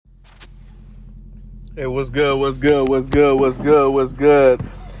Hey, what's good? What's good? What's good? What's good? What's good?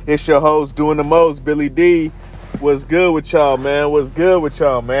 It's your host doing the most, Billy D. What's good with y'all, man? What's good with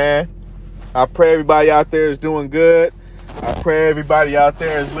y'all, man? I pray everybody out there is doing good. I pray everybody out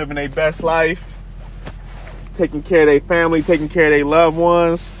there is living their best life, taking care of their family, taking care of their loved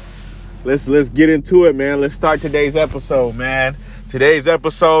ones. Let's get into it, man. Let's start today's episode, man. Today's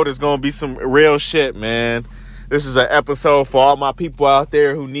episode is going to be some real shit, man. This is an episode for all my people out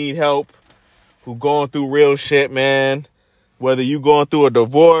there who need help, who going through real shit, man. Whether you going through a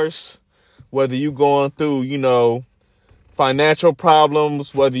divorce, whether you going through, financial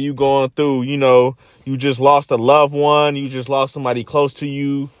problems, whether you going through, you just lost a loved one, you just lost somebody close to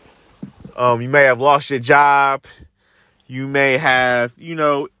you. You may have lost your job. You may have,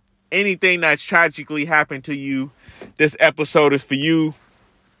 anything that's tragically happened to you. This episode is for you.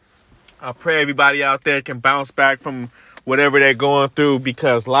 I pray everybody out there can bounce back from whatever they're going through,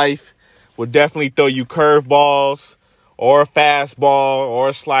 because life will definitely throw you curveballs or a fastball or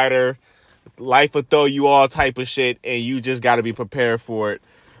a slider. Life will throw you all type of shit, and you just got to be prepared for it,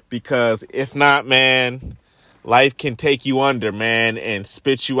 because if not, man, life can take you under, man, and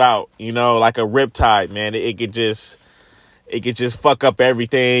spit you out, like a riptide, man. It could just fuck up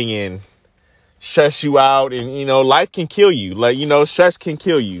everything and stress you out, and, life can kill you. Stress can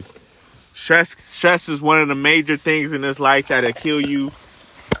kill you. Stress is one of the major things in this life that'll kill you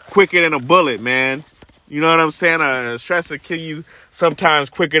quicker than a bullet, man. You know what I'm saying? Stress will kill you sometimes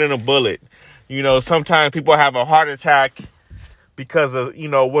quicker than a bullet. Sometimes people have a heart attack because of,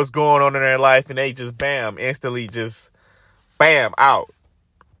 what's going on in their life, and they just instantly just out,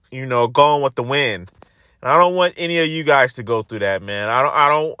 going with the wind. And I don't want any of you guys to go through that, man.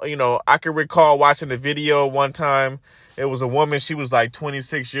 I can recall watching the video one time. It was a woman, she was like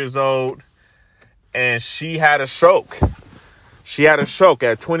 26 years old, and she had a stroke. She had a stroke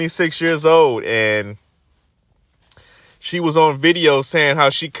at 26 years old, and she was on video saying how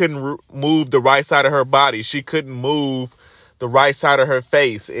she couldn't move the right side of her body. She couldn't move the right side of her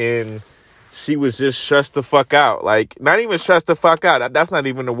face, and she was just stressed the fuck out. Like, not even stressed the fuck out. That's not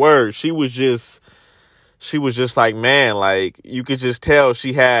even the word. She was just like, man, like, you could just tell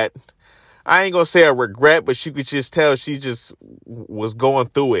she had, I ain't gonna say a regret, but you could just tell she just was going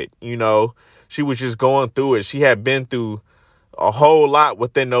through it, She was just going through it. She had been through a whole lot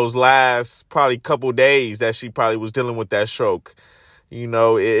within those last probably couple days that she probably was dealing with that stroke.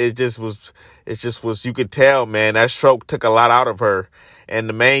 It just was, you could tell, man, that stroke took a lot out of her. And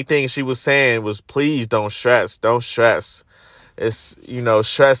the main thing she was saying was, please don't stress. Don't stress. It's,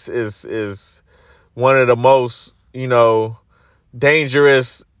 stress is one of the most,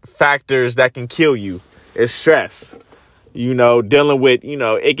 dangerous factors that can kill you. It's stress. Dealing with,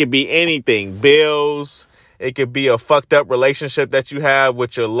 it could be anything, bills. It could be a fucked up relationship that you have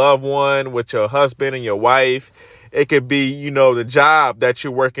with your loved one, with your husband and your wife. It could be, the job that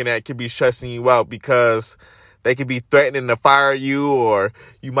you're working at could be stressing you out because they could be threatening to fire you, or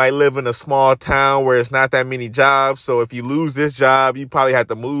you might live in a small town where it's not that many jobs. So if you lose this job, you probably have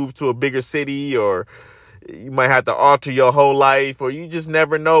to move to a bigger city, or you might have to alter your whole life, or you just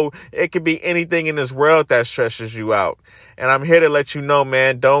never know. It could be anything in this world that stresses you out. And I'm here to let you know,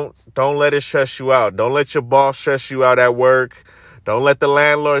 man, don't let it stress you out. Don't let your boss stress you out at work. Don't let the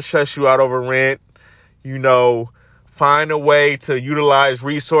landlord stress you out over rent. Find a way to utilize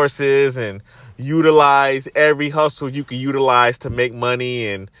resources and utilize every hustle you can utilize to make money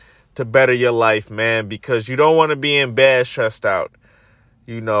and to better your life, man, because you don't want to be in bed stressed out.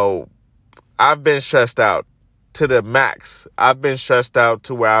 I've been stressed out to the max. I've been stressed out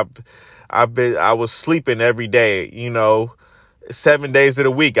to where I was sleeping every day, 7 days of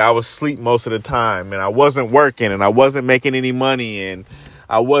the week. I was asleep most of the time, and I wasn't working, and I wasn't making any money, and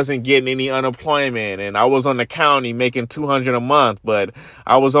I wasn't getting any unemployment, and I was on the county making $200 a month, but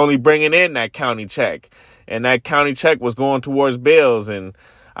I was only bringing in that county check, and that county check was going towards bills, and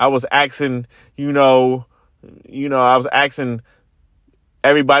I was asking, I was asking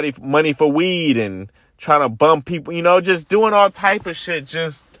everybody money for weed and trying to bump people, just doing all type of shit,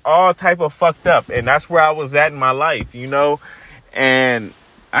 just all type of fucked up. And that's where I was at in my life, and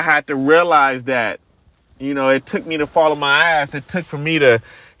I had to realize that, it took me to fall on my ass. It took for me to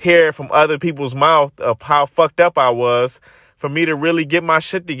hear from other people's mouth of how fucked up I was, for me to really get my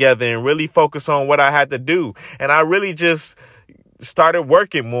shit together and really focus on what I had to do. And I really just started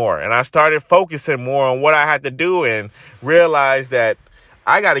working more, and I started focusing more on what I had to do, and realized that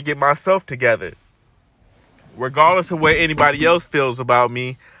I got to get myself together. Regardless of what anybody else feels about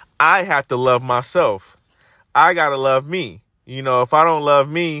me, I have to love myself. I got to love me. If I don't love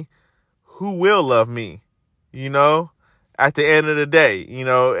me, who will love me? at the end of the day. You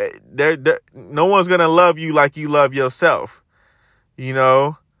know, no one's going to love you like you love yourself, you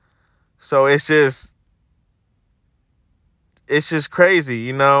know? So it's just crazy,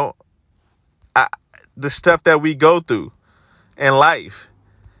 you know, the stuff that we go through in life.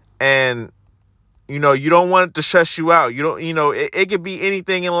 And, you know, you don't want it to stress you out. You don't, you know, it could be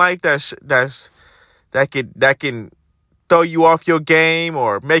anything in life that can throw you off your game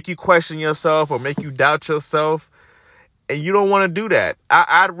or make you question yourself or make you doubt yourself. And you don't want to do that.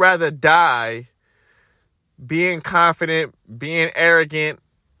 I'd rather die being confident, being arrogant,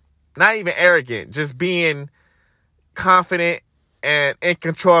 not even arrogant, just being confident and in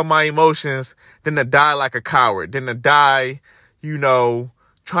control of my emotions than to die like a coward, than to die, you know,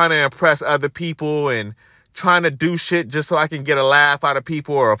 trying to impress other people and trying to do shit just so I can get a laugh out of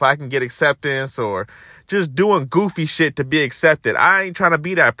people, or if I can get acceptance, or just doing goofy shit to be accepted. I ain't trying to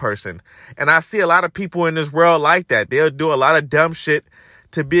be that person. And I see a lot of people in this world like that. They'll do a lot of dumb shit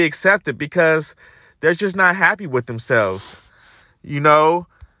to be accepted because they're just not happy with themselves. You know,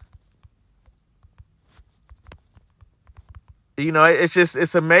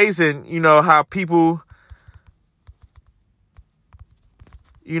 it's amazing, you know, how people,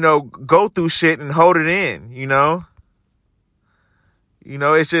 you know, go through shit and hold it in, you know? You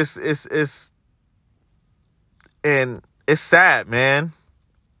know, it's sad, man.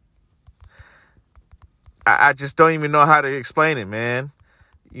 I just don't even know how to explain it, man.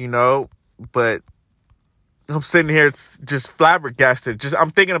 You know, but I'm sitting here just flabbergasted.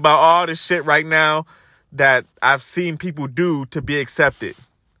 I'm thinking about all this shit right now that I've seen people do to be accepted.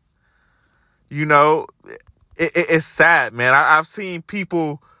 You know, it's sad, man. I've seen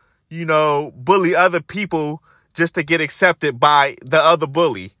people, you know, bully other people just to get accepted by the other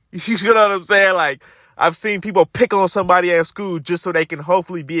bully. You know what I'm saying? Like, I've seen people pick on somebody at school just so they can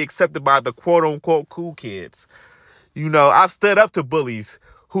hopefully be accepted by the quote unquote cool kids. You know, I've stood up to bullies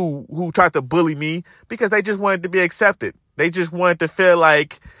who tried to bully me because they just wanted to be accepted. They just wanted to feel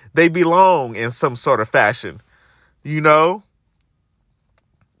like they belong in some sort of fashion, you know?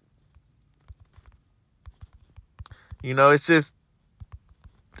 You know, it's just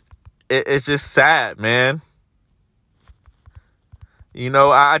sad, man. You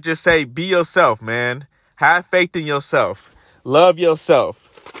know, I just say, be yourself, man. Have faith in yourself. Love yourself.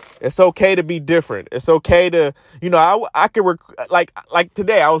 It's okay to be different. It's okay to, you know, I could, like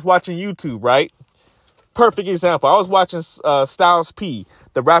today I was watching YouTube, right? Perfect example. I was watching Styles P,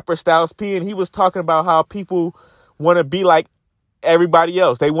 the rapper Styles P, and he was talking about how people want to be like everybody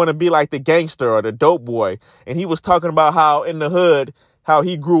else. They want to be like the gangster or the dope boy. And he was talking about how in the hood, how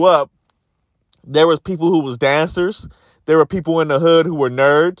he grew up, there was people who was dancers. There were people in the hood who were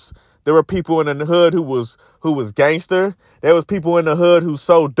nerds. There were people in the hood who was gangster. There was people in the hood who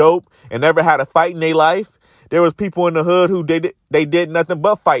sold dope and never had a fight in their life. There was people in the hood who they did nothing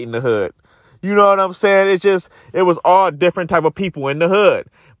but fight in the hood. You know what I'm saying? It was all different type of people in the hood,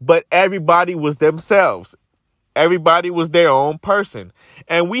 but everybody was themselves. Everybody was their own person.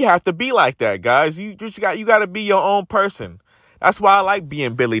 And we have to be like that, guys. You got to be your own person. That's why I like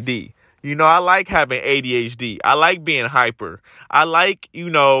being Billy D. You know, I like having ADHD. I like being hyper. I like, you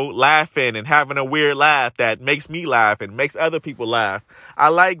know, laughing and having a weird laugh that makes me laugh and makes other people laugh. I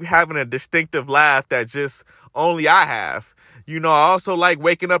like having a distinctive laugh that just only I have. You know, I also like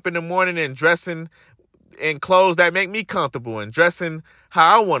waking up in the morning and dressing in clothes that make me comfortable and dressing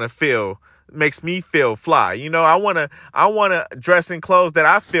how I want to feel makes me feel fly. You know, I want to dress in clothes that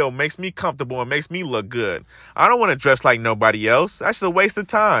I feel makes me comfortable and makes me look good. I don't want to dress like nobody else. That's a waste of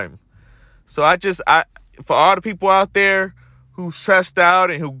time. So for all the people out there who stressed out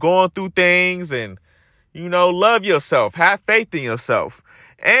and who going through things, and, you know, love yourself, have faith in yourself,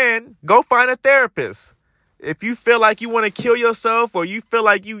 and go find a therapist. If you feel like you want to kill yourself, or you feel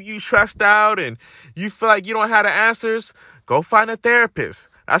like you stressed out and you feel like you don't have the answers, go find a therapist.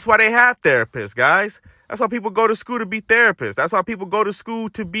 That's why they have therapists, guys. That's why people go to school to be therapists. That's why people go to school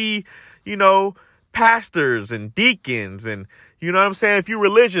to be, you know, pastors and deacons. And, you know what I'm saying? If you're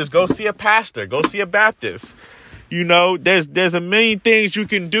religious, go see a pastor, go see a Baptist. You know, there's a million things you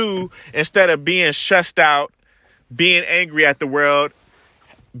can do instead of being stressed out, being angry at the world,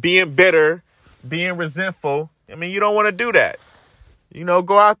 being bitter, being resentful. I mean, you don't want to do that. You know,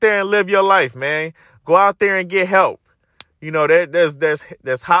 go out there and live your life, man. Go out there and get help. You know, there's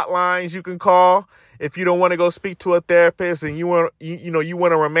hotlines you can call if you don't want to go speak to a therapist and you want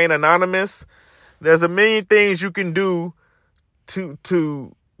to remain anonymous. There's a million things you can do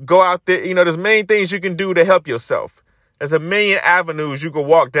to go out there. You know, there's a million things you can do to help yourself. There's a million avenues you can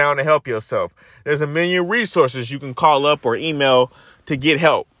walk down to help yourself. There's a million resources you can call up or email to get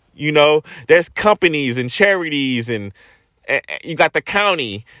help. You know, there's companies and charities and you got the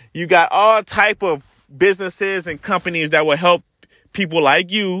county, you got all type of businesses and companies that will help people like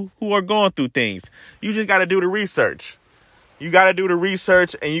you who are going through things. You just got to do the research. You got to do the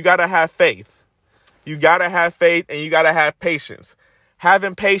research, and you got to have faith. You got to have faith, and you got to have patience.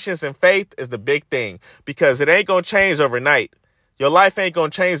 Having patience and faith is the big thing, because it ain't going to change overnight. Your life ain't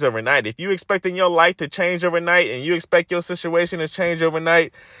going to change overnight. If you expecting your life to change overnight and you expect your situation to change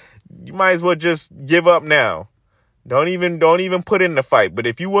overnight, you might as well just give up now. Don't even put in the fight. But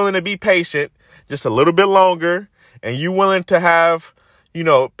if you're willing to be patient just a little bit longer, and you willing to have,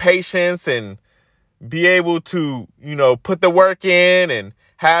 patience and be able to, put the work in and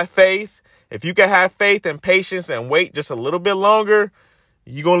have faith. If you can have faith and patience and wait just a little bit longer,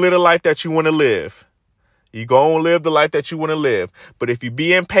 you're going to live the life that you want to live. You're going to live the life that you want to live. But if you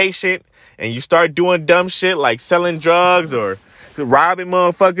be impatient and you start doing dumb shit like selling drugs or robbing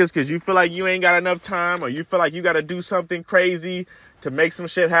motherfuckers because you feel like you ain't got enough time, or you feel like you got to do something crazy to make some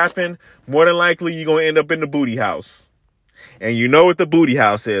shit happen, more than likely you're going to end up in the booty house. And you know what the booty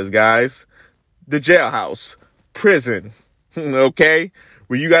house is, guys. The jailhouse. Prison. Okay?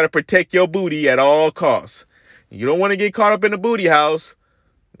 Where you got to protect your booty at all costs. You don't want to get caught up in the booty house.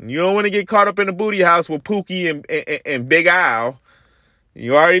 You don't want to get caught up in the booty house with Pookie and Big Al.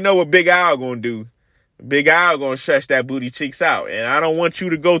 You already know what Big Al going to do. Big Al going to stretch that booty cheeks out. And I don't want you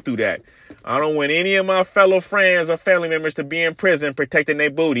to go through that. I don't want any of my fellow friends or family members to be in prison protecting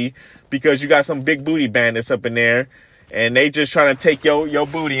their booty because you got some big booty bandits up in there and they just trying to take your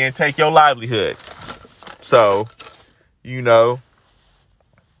booty and take your livelihood. So, you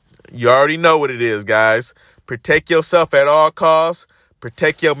already know what it is, guys. Protect yourself at all costs.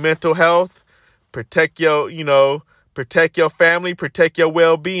 Protect your mental health. Protect your family. Protect your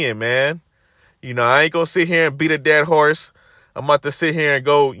well-being, man. I ain't going to sit here and beat a dead horse. I'm about to sit here and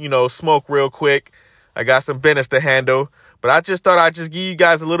go, smoke real quick. I got some business to handle. But I just thought I'd just give you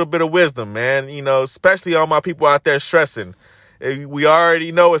guys a little bit of wisdom, man. Especially all my people out there stressing. We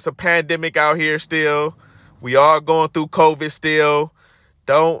already know it's a pandemic out here still. We all going through COVID still.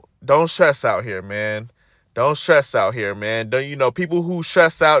 Don't stress out here, man. Don't stress out here, man. People who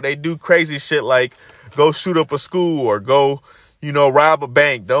stress out, they do crazy shit like go shoot up a school or go, rob a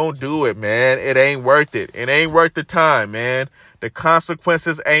bank. Don't do it, man. It ain't worth it. It ain't worth the time, man. The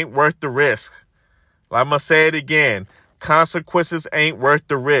consequences ain't worth the risk. I'm going to say it again. Consequences ain't worth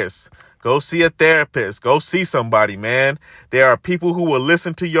the risk. Go see a therapist. Go see somebody, man. There are people who will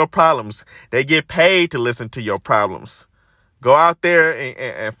listen to your problems. They get paid to listen to your problems. Go out there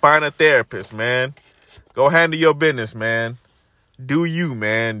and find a therapist, man. Go handle your business, man. Do you,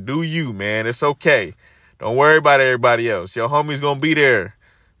 man. Do you, man. It's okay. Don't worry about everybody else. Your homies gonna be there.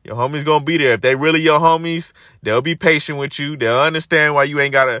 Your homies gonna be there. If they really your homies, they'll be patient with you. They'll understand why you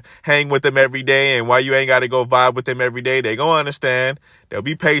ain't gotta hang with them every day and why you ain't gotta go vibe with them every day. They gonna understand. They'll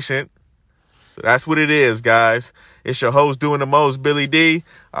be patient. So that's what it is, guys. It's your host doing the most, Billy D.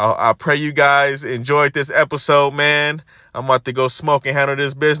 I pray you guys enjoyed this episode, man. I'm about to go smoke and handle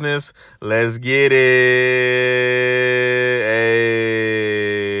this business. Let's get it.